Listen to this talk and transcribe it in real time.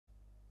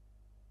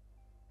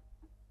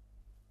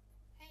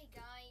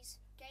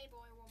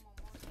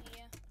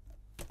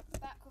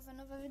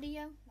another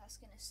video. That's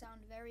gonna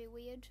sound very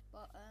weird,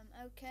 but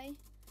okay,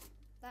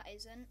 that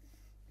isn't.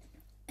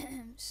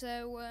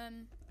 So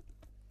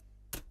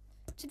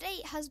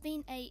today has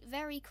been a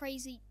very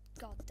crazy.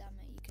 God damn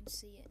it! You can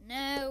see it.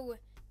 No.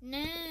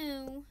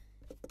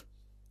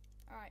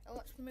 All right,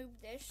 let's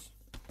move this.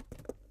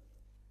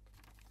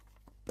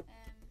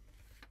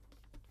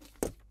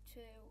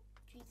 To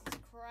Jesus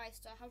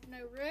Christ, I have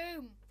no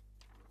room.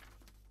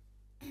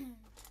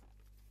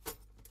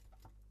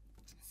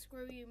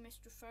 Screw you,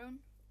 Mr. Phone.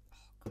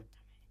 Oh, God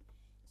damn it.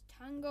 It's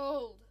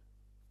tangled.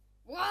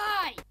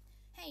 Why?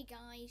 Hey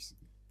guys,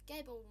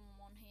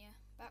 Gable11 here,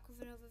 back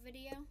with another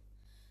video.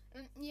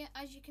 Yeah,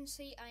 as you can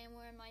see, I am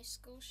wearing my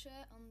school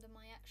shirt under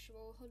my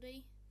actual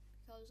hoodie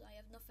because I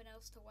have nothing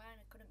else to wear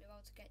and I couldn't be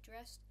able to get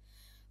dressed.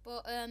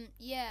 But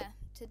yeah,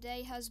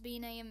 today has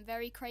been a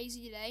very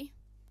crazy day,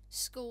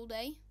 school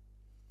day.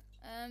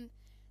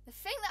 The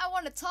thing that I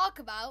want to talk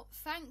about,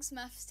 thanks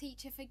maths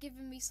teacher for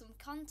giving me some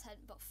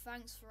content, but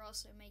thanks for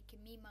also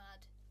making me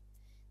mad.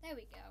 There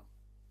we go.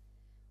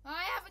 Well,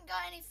 I haven't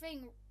got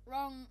anything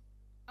wrong.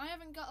 I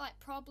haven't got like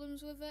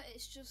problems with it.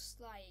 It's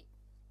just like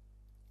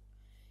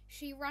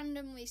she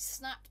randomly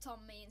snapped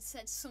on me and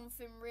said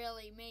something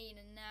really mean,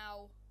 and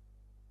now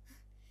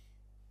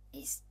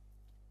it's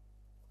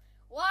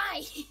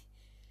why?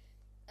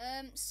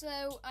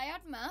 So I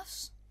had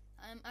maths.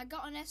 I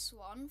got an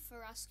S1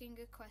 for asking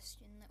a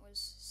question that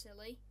was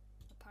silly,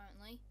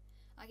 apparently.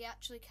 I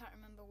actually can't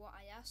remember what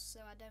I asked,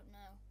 so I don't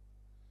know.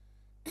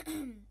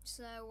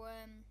 So,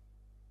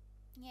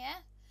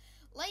 yeah.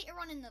 Later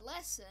on in the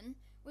lesson,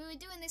 we were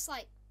doing this,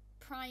 like,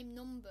 prime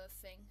number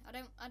thing. I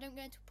don't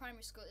go into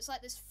primary school. It's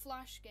like this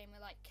flash game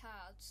with, like,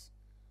 cards.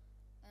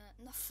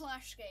 Not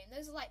flash game.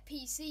 Those are, like,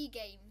 PC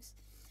games.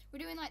 We're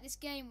doing, like, this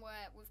game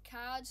where, with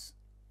cards,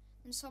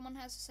 and someone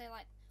has to say,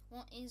 like,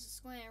 what is the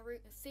square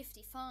root of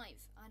 55?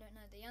 I don't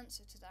know the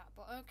answer to that,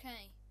 but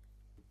okay.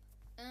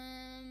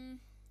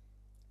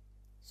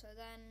 So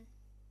then,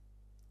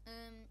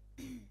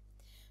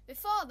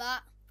 before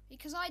that,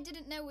 because I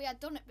didn't know we had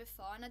done it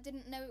before, and I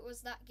didn't know it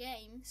was that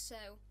game,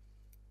 so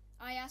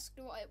I asked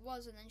her what it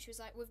was, and then she was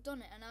like, we've done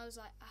it, and I was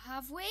like,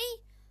 have we?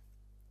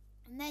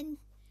 And then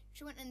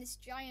she went in this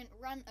giant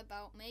rant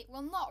about me.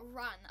 Well, not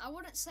rant, I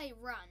wouldn't say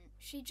rant,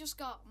 she just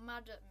got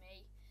mad at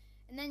me.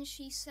 And then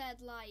she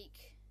said,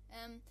 like,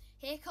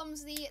 here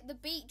comes the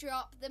beat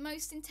drop, the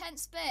most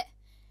intense bit.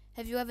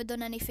 Have you ever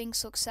done anything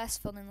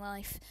successful in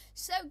life?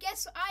 So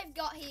guess what I've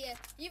got here?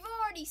 You've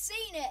already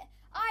seen it.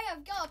 I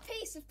have got a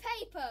piece of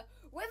paper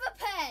with a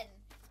pen.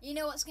 You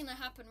know what's going to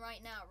happen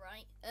right now,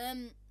 right?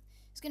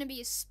 It's going to be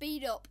a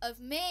speed up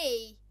of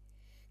me.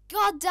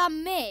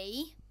 Goddamn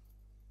me.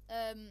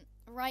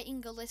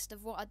 Writing a list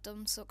of what I've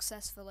done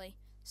successfully.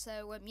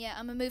 So, yeah,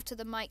 I'm going to move to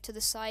the mic to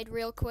the side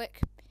real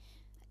quick.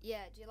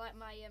 Yeah, do you like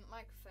my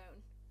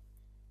microphone?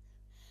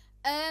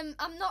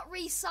 I'm not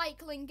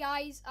recycling,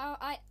 guys.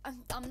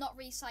 I'm not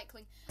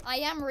recycling. I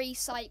am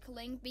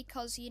recycling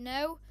because, you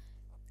know,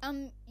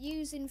 I'm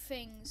using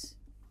things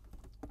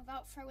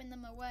without throwing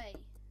them away.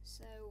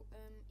 So,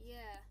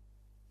 yeah.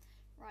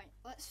 Right,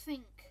 let's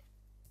think.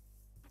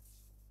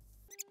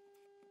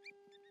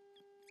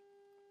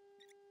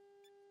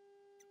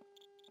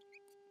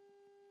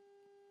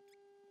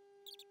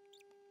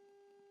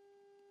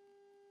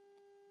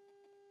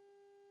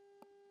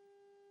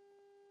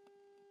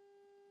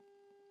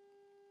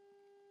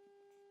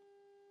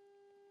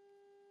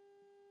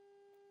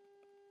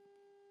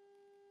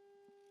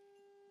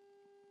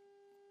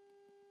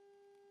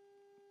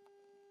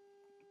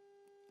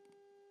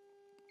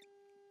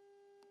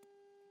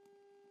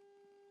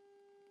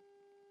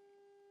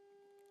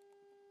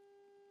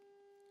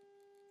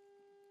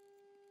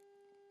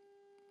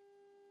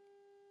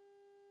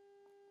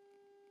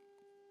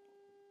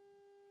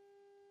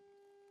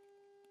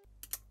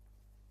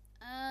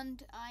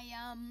 And I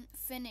am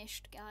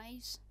finished,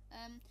 guys. Do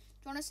you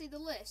want to see the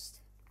list?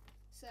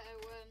 So,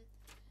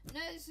 no,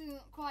 this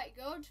isn't quite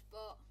good,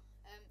 but,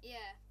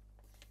 yeah.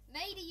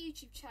 Made a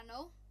YouTube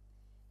channel.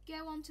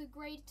 Go on to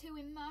grade 2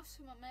 in maths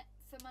for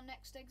my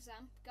next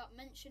exam. Got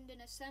mentioned in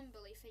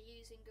assembly for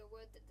using a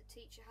word that the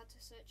teacher had to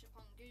search up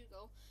on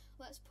Google.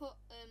 Let's put,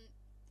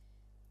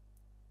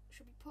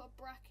 should we put a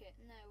bracket?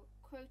 No,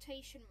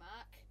 quotation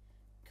mark.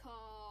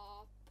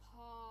 Corporeal.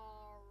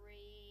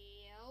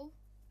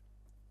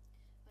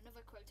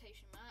 Another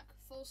quotation mark,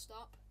 full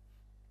stop.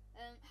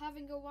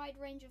 Having a wide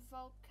range of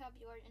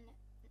vocabulary and I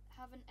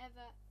haven't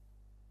ever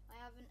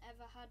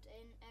had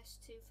an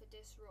S2 for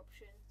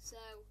disruption. So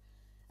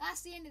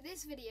that's the end of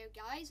this video,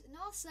 guys. And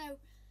also,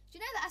 do you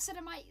know that I said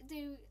I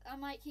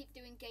might keep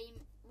doing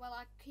gaming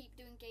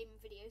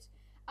videos?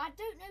 I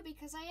don't know,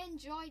 because I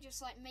enjoy just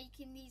like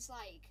making these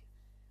like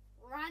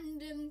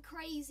random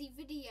crazy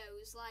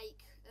videos,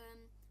 like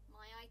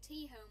my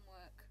IT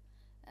homework.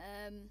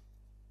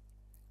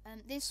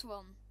 And this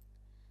one,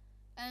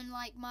 and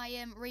like my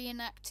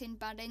reenacting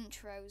bad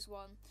intros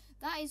one.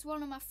 That is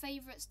one of my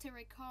favourites to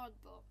record,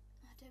 but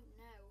I don't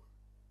know.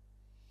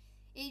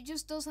 It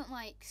just doesn't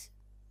like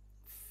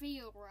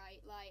feel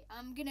right. Like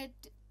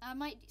I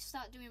might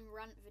start doing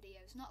rant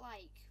videos, not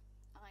like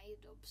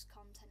iDubbbz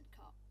content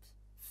cops.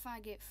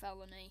 Faggot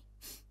felony.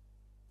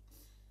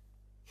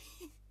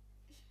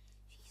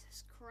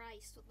 Jesus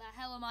Christ, what the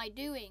hell am I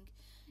doing?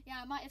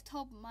 Yeah, I might have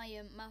told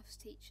my maths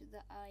teacher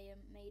that I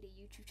made a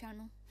YouTube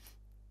channel.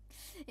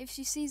 If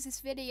she sees this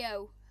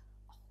video,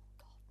 oh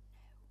god,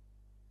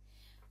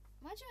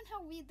 no. Imagine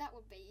how weird that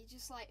would be. You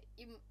just like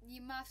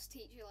your maths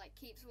teacher like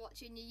keeps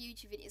watching your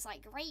YouTube videos,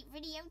 like, great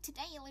video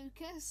today,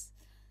 Lucas.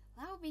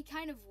 That would be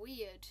kind of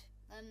weird.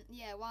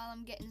 Yeah, while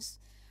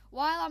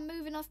I'm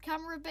moving off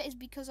camera a bit is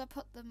because I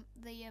put the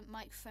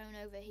microphone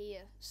over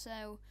here.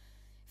 So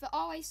if it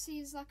always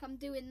seems like I'm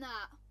doing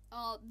that,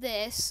 or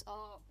this,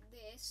 or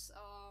this,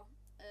 or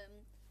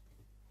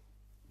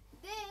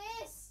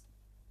this,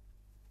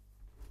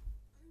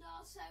 and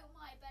also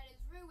my bed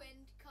is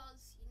ruined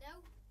because, you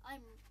know, I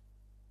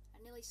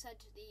nearly said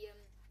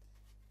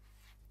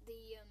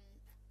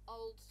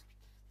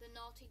the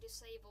naughty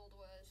disabled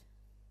word.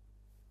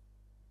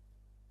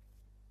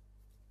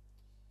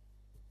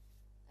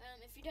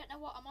 If you don't know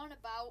what I'm on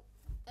about,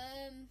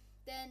 then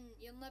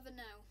you'll never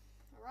know,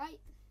 alright?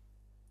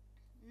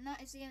 And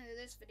that is the end of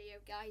this video,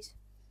 guys.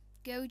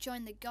 Go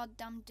join the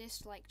goddamn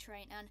dislike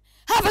train and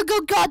have a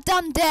good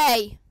goddamn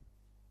day!